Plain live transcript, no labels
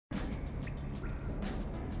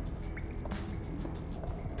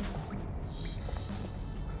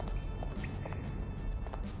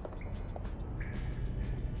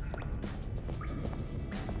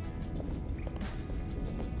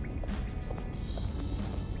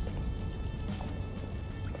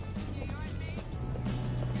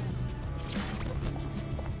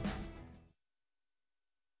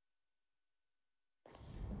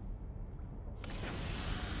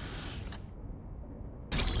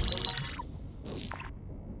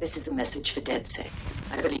This is a message for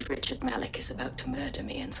DedSec. I believe Richard Malik is about to murder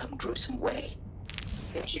me in some gruesome way.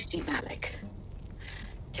 If you see Malik,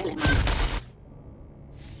 tell him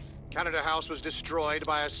Canada House was destroyed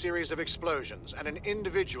by a series of explosions, and an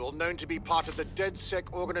individual known to be part of the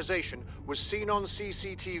DedSec organization was seen on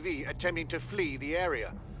CCTV attempting to flee the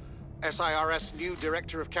area. SIRS new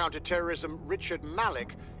Director of Counterterrorism, Richard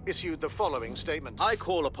Malik, issued the following statement. I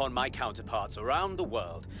call upon my counterparts around the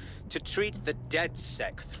world to treat the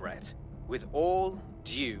DedSec threat with all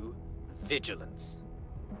due vigilance.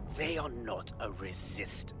 They are not a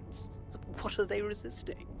resistance. What are they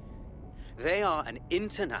resisting? They are an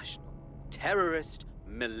international terrorist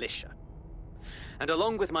militia. And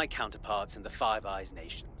along with my counterparts in the Five Eyes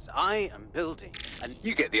nations, I am building an...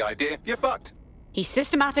 You get the idea. You're fucked. He's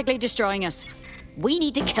systematically destroying us. We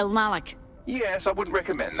need to kill Malik. Yes, I wouldn't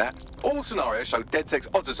recommend that. All scenarios show DedSec's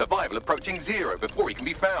odds of survival approaching 0 before he can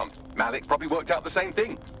be found. Malik probably worked out the same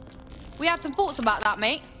thing. We had some thoughts about that,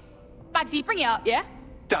 mate. Bagsy, bring it up, yeah?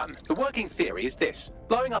 Done. The working theory is this.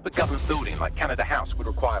 Blowing up a government building like Canada House would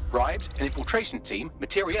require bribes, an infiltration team,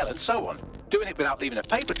 materiel, and so on. Doing it without leaving a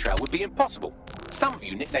paper trail would be impossible. Some of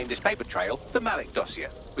you nicknamed this paper trail the Malik Dossier.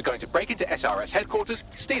 We're going to break into SRS headquarters,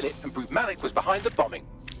 steal it, and prove Malik was behind the bombing.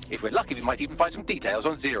 If we're lucky, we might even find some details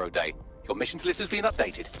on 0 Day. Your missions list has been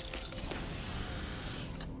updated.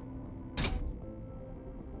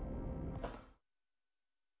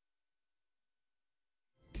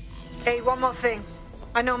 Hey, one more thing.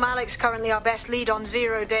 I know Malik's currently our best lead on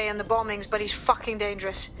 0 Day and the bombings, but he's fucking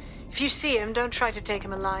dangerous. If you see him, don't try to take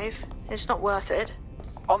him alive. It's not worth it.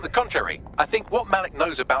 On the contrary, I think what Malik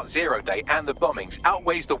knows about 0 Day and the bombings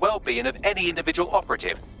outweighs the well-being of any individual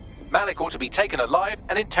operative. Malik ought to be taken alive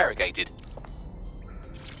and interrogated.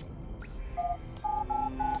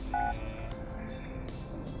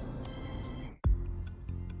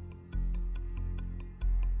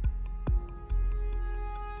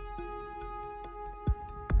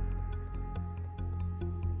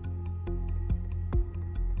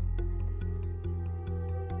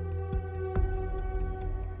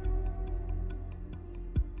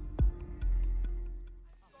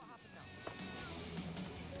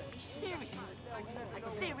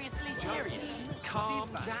 Seriously serious. Calm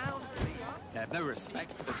down. They have no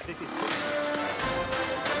respect for the city's...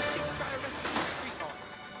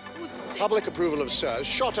 Public approval of SIRS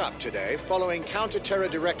shot up today following Counter-Terror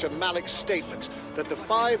Director Malik's statement that the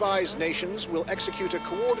Five Eyes nations will execute a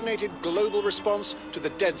coordinated global response to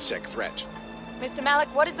the DedSec threat. Mr.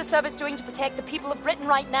 Malik, what is the service doing to protect the people of Britain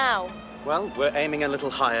right now? Well, we're aiming a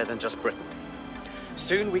little higher than just Britain.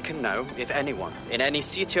 Soon we can know if anyone in any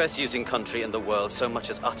CTOS-using country in the world so much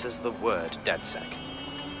as utters the word DedSec.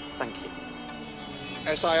 Thank you.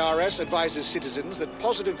 SIRS advises citizens that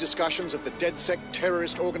positive discussions of the DedSec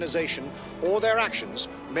terrorist organization or their actions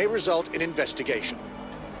may result in investigation.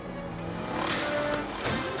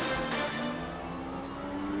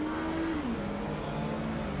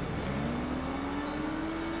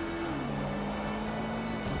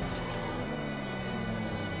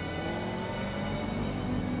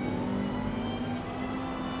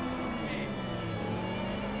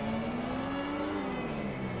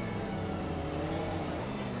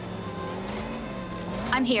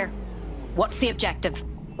 I'm here. What's the objective?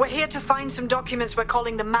 We're here to find some documents we're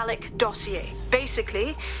calling the Malik Dossier.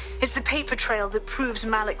 Basically, it's the paper trail that proves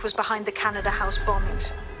Malik was behind the Canada House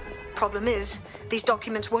bombings. Problem is, these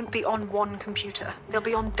documents won't be on one computer. They'll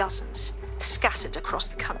be on dozens, scattered across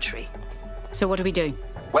the country. So what do we do?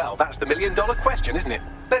 Well, that's the million-dollar question, isn't it?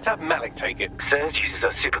 Let's have Malik take it. SIRS uses a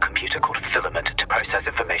supercomputer called Filament to process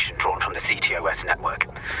information drawn from the CTOS network.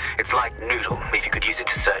 It's like Noodle, if you could use it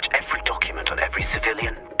to search every document on every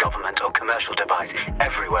civilian, government or commercial device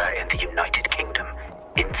everywhere in the United Kingdom,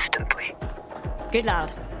 instantly. Good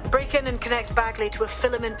lad. Break in and connect Bagley to a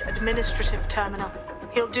Filament administrative terminal.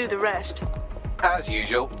 He'll do the rest. As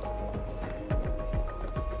usual.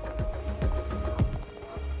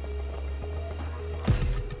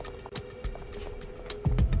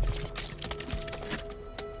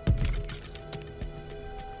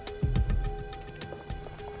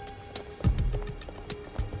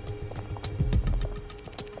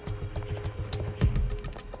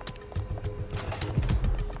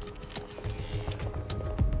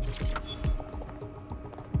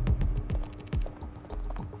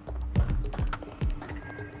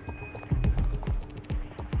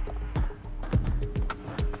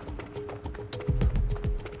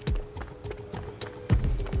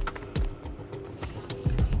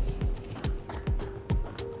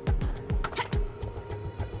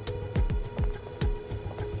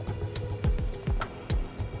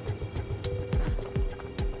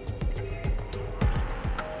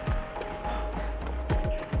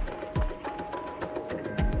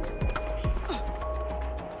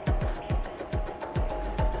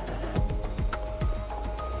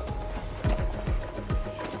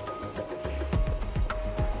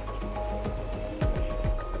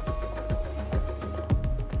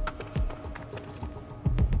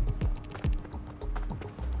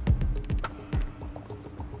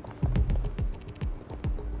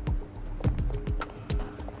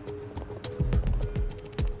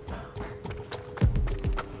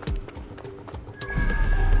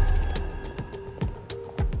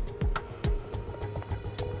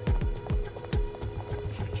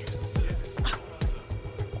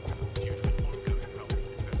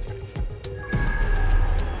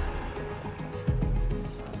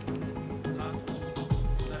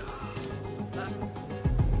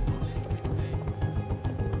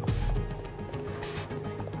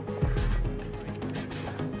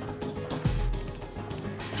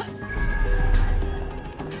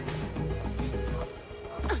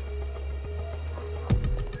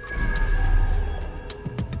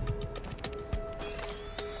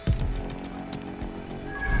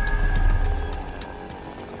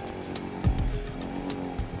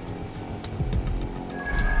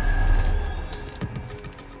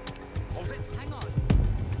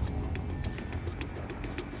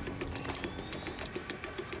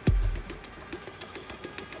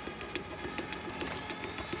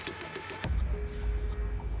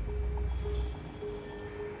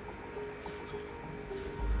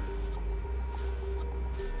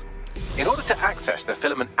 In order to access the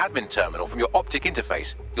filament admin terminal from your optic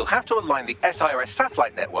interface, you'll have to align the SIRS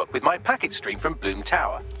satellite network with my packet stream from Bloom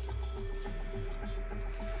Tower.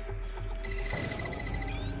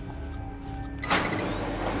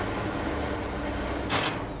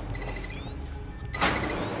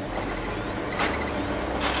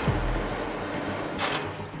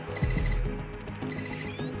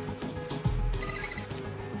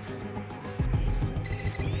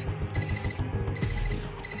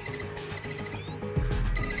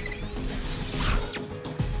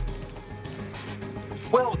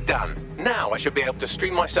 Well done. Now I should be able to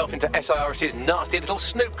stream myself into SIRS's nasty little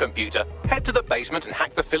snoop computer, head to the basement and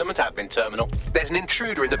hack the filament admin terminal. There's an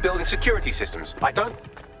intruder in the building security systems.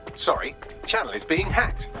 Sorry, channel is being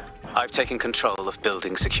hacked. I've taken control of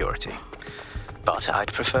building security. But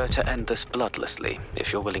I'd prefer to end this bloodlessly,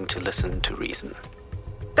 if you're willing to listen to reason.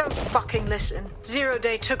 Don't fucking listen. Zero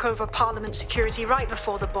Day took over Parliament security right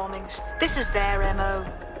before the bombings. This is their MO.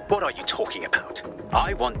 What are you talking about?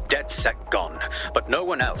 I want DedSec gone, but no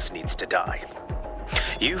one else needs to die.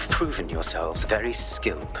 You've proven yourselves very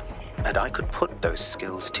skilled, and I could put those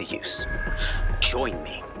skills to use. Join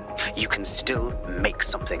me. You can still make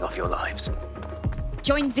something of your lives.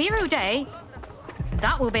 Join Zero Day?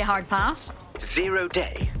 That will be a hard pass. 0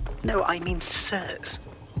 Day? No, I mean sirs.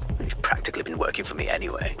 You've practically been working for me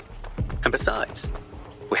anyway. And besides,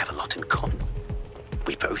 we have a lot in common.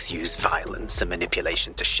 We both use violence and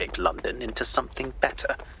manipulation to shape London into something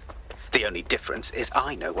better. The only difference is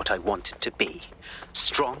I know what I want it to be.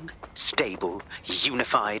 Strong, stable,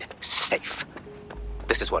 unified, safe.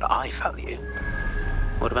 This is what I value.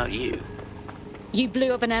 What about you? You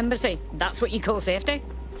blew up an embassy. That's what you call safety?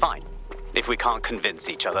 Fine. If we can't convince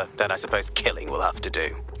each other, then I suppose killing will have to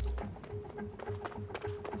do.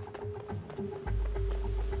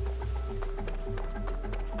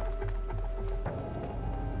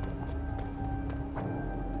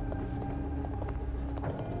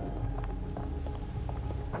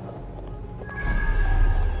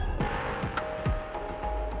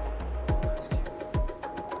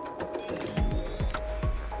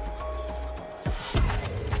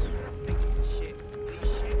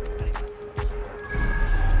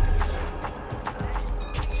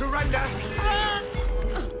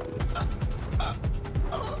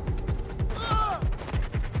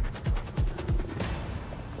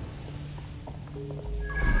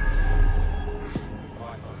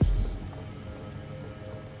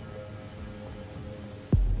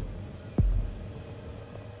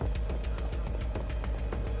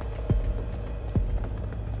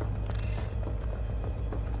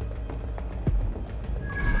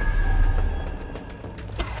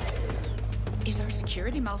 Is our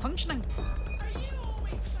security malfunctioning?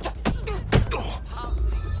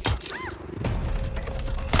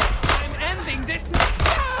 I'm ending this.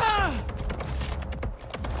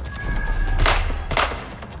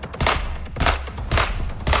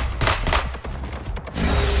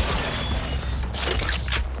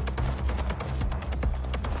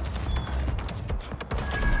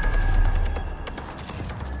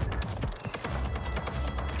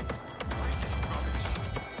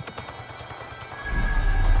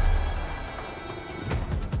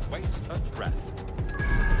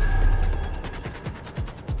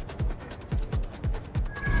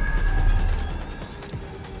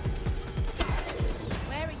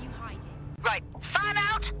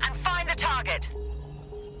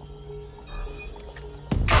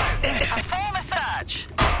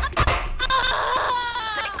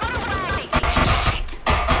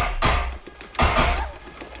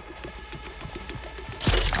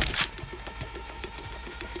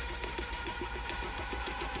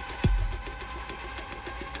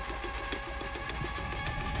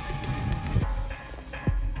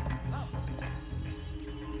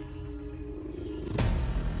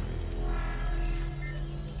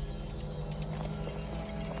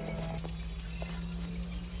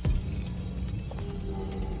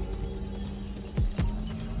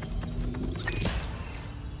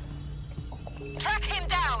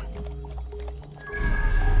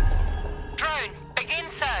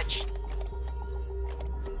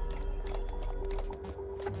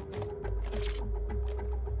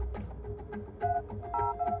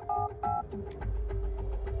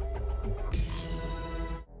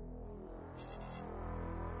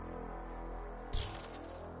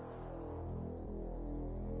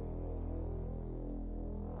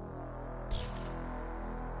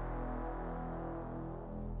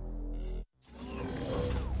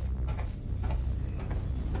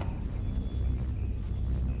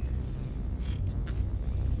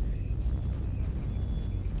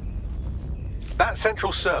 That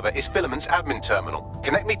central server is Filament's admin terminal.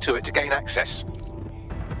 Connect me to it to gain access.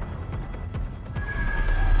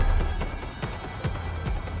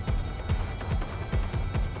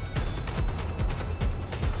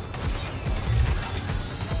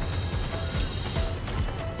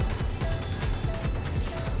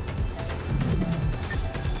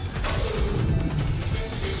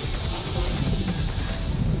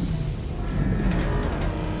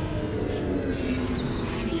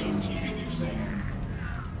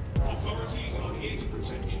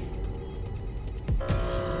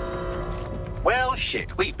 Well,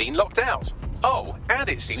 shit, we've been locked out. Oh, and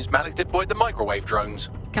it seems Malik deployed the microwave drones.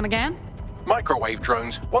 Come again? Microwave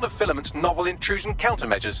drones, one of Filament's novel intrusion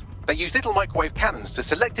countermeasures. They use little microwave cannons to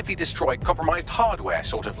selectively destroy compromised hardware,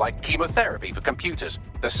 sort of like chemotherapy for computers.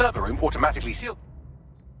 The server room automatically sealed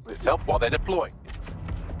itself while they're deployed.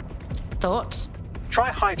 Thoughts? Try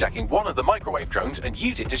hijacking one of the microwave drones and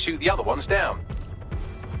use it to shoot the other ones down.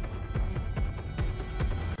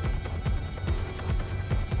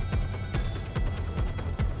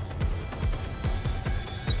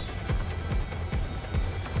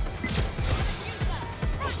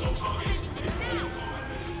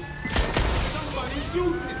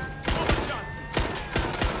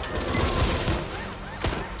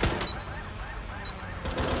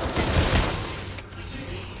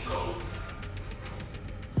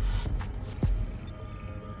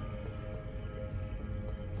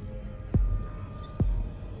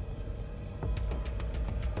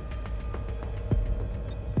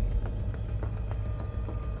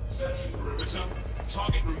 Searching perimeter.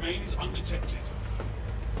 Target remains undetected.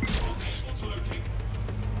 Unable to locate.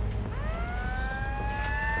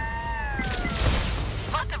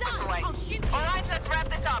 Must have put away. All right, let's wrap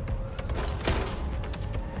this up.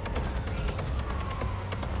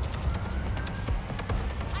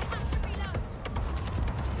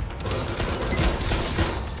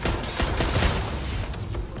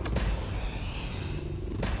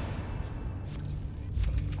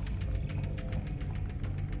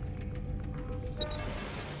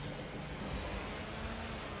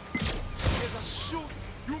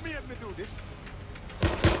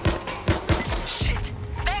 Shit!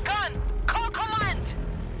 They're gone! Call command!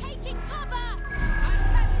 Taking cover! I'm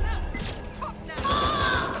heading up! Pop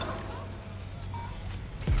down!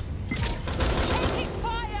 Taking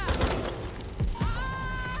fire!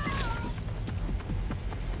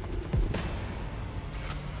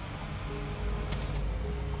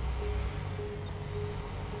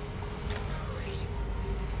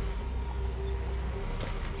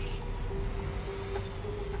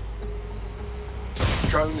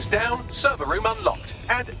 Drones down, server room unlocked,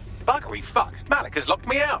 and buggery fuck, Malik has locked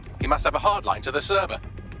me out. He must have a hard line to the server.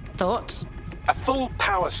 Thoughts? A full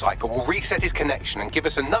power cycle will reset his connection and give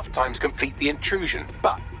us enough time to complete the intrusion,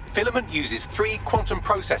 but Filament uses 3 quantum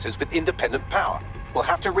processors with independent power. We'll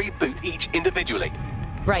have to reboot each individually.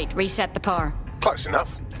 Right, reset the power. Close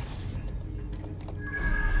enough.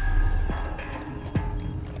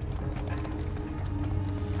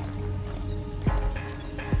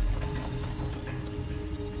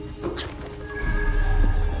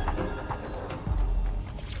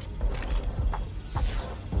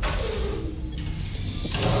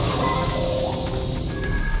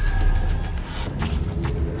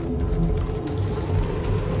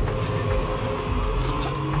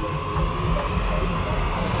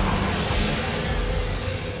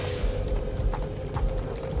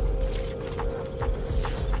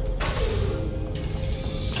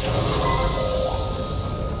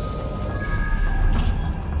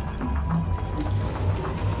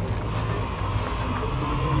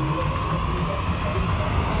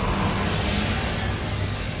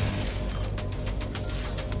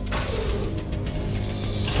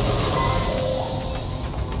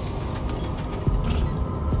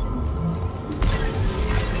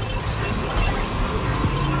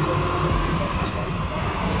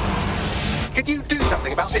 Could you do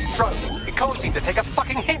something about this drone? It can't seem to take a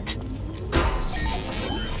fucking hint.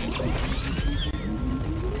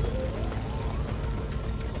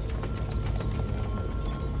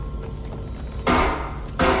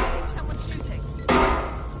 Someone's shooting.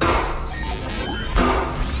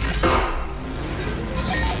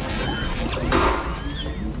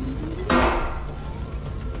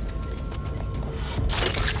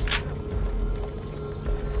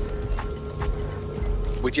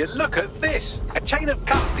 Would you look at this? A chain of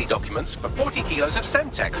custody documents for 40 kilos of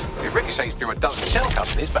Semtex. It ricochets through a dozen shell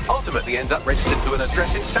companies, but ultimately ends up registered to an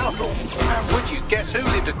address in Southall. And would you guess who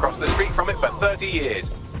lived across the street from it for 30 years?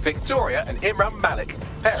 Victoria and Imran Malik,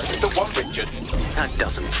 parents to one Richard. That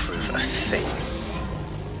doesn't prove a thing.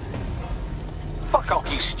 Fuck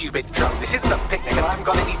off, you stupid drone. This isn't a picnic and I haven't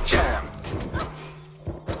got any jam.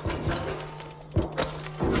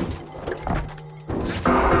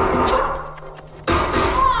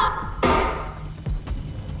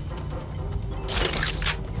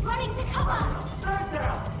 Running to cover! Stand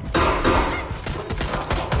down!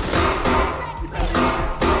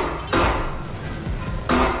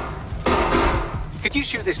 Could you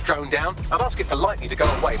shoot this drone down? I'd ask it politely to go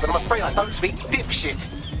away, but I'm afraid I don't speak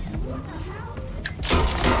dipshit.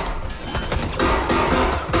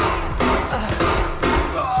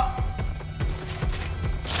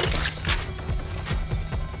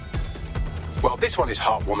 Well, this one is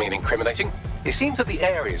heartwarming and incriminating. It seems that the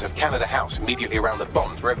areas of Canada House immediately around the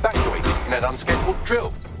bombs were evacuated in an unscheduled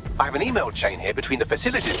drill. I have an email chain here between the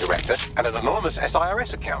facilities director and an anonymous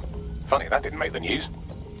SIRS account. Funny, that didn't make the news.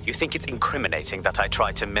 You think it's incriminating that I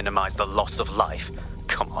tried to minimize the loss of life?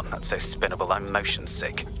 Come on, that's so spinnable, I'm motion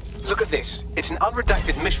sick. Look at this. It's an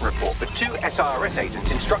unredacted mission report for 2 SIRS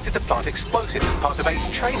agents instructed to plant explosives as part of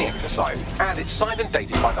a training exercise, and it's signed and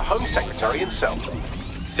dated by the Home Secretary himself.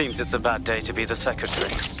 Seems it's a bad day to be the secretary.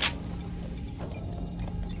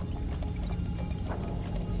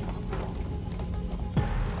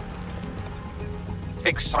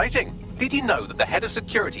 Exciting! Did you know that the head of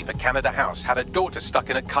security for Canada House had a daughter stuck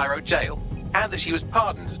in a Cairo jail, and that she was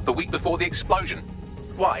pardoned the week before the explosion?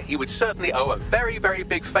 Why, he would certainly owe a very, very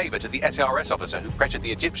big favor to the SRS officer who pressured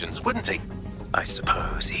the Egyptians, wouldn't he? I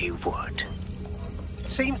suppose he would.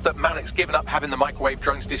 Seems that Malik's given up having the microwave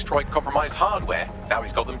drones destroy compromised hardware. Now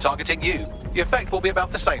he's got them targeting you. The effect will be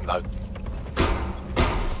about the same, though.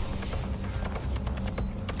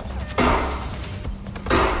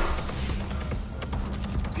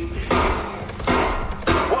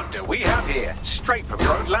 What do we have here? Straight from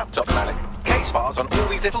your own laptop, Malik. Case files on all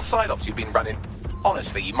these little side ops you've been running.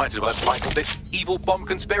 Honestly, you might as well have titled this Evil Bomb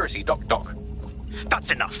Conspiracy, Doc.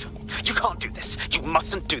 That's enough. You can't do this. You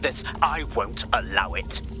mustn't do this. I won't allow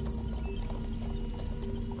it.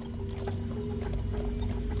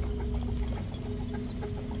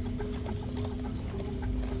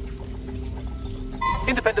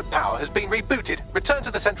 Independent power has been rebooted. Return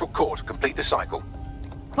to the central core to complete the cycle.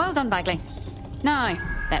 Well done, Bagley. Now,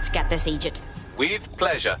 let's get this Egypt. With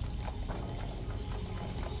pleasure.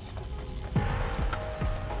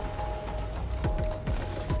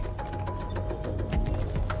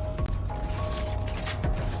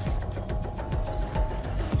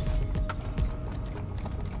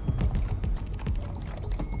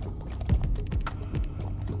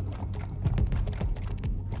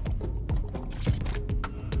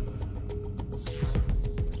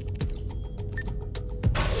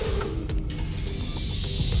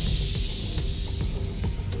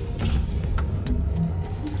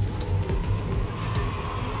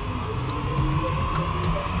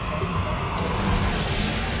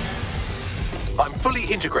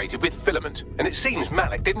 Integrated with filament, and it seems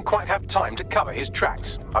Malik didn't quite have time to cover his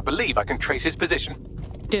tracks. I believe I can trace his position.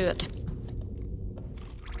 Do it.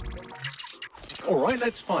 All right,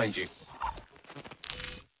 let's find you.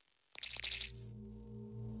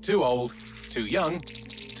 Too old, too young,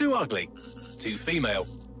 too ugly, too female.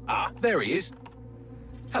 Ah, there he is.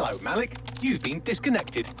 Hello, Malik. You've been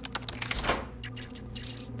disconnected.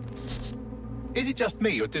 Is it just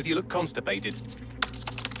me, or does he look constipated?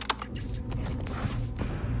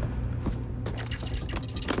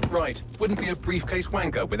 Right, wouldn't be a briefcase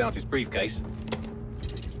wanker without his briefcase.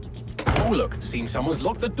 Oh look, seems someone's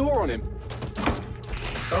locked the door on him.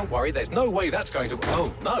 Don't worry, there's no way that's going to...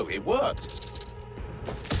 Oh no, it worked.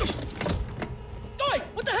 Oi,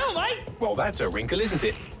 what the hell, mate? Well, that's a wrinkle, isn't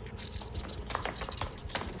it?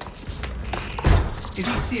 Is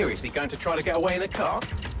he seriously going to try to get away in a car?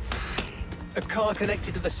 A car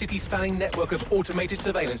connected to the city-spanning network of automated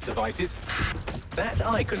surveillance devices? That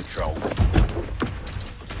I control.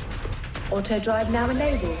 Auto drive now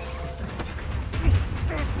enabled.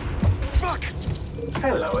 Fuck!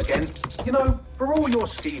 Hello again. You know, for all your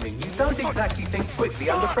scheming, you don't exactly think quickly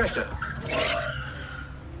under pressure.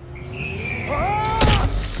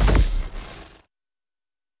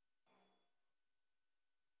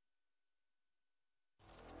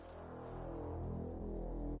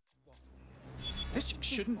 This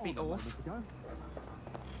shouldn't be off.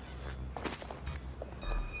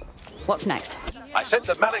 What's next? I sent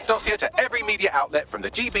the Malik dossier to every media outlet from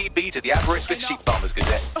the GBB to the Aberystwyth Sheep Farmers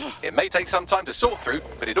Gazette. It may take some time to sort through,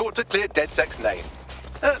 but it ought to clear DedSec's name.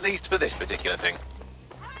 At least for this particular thing.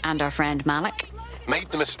 And our friend Malik? Made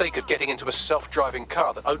the mistake of getting into a self-driving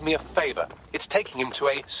car that owed me a favor. It's taking him to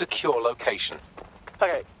a secure location.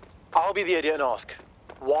 Okay, I'll be the idiot and ask,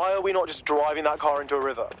 why are we not just driving that car into a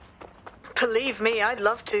river? Believe me, I'd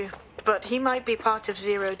love to. but he might be part of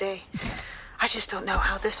Zero Day. I just don't know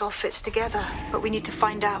how this all fits together, but we need to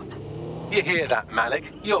find out. You hear that,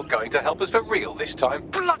 Malik? You're going to help us for real this time.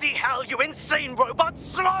 Bloody hell, you insane robot!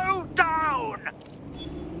 Slow down!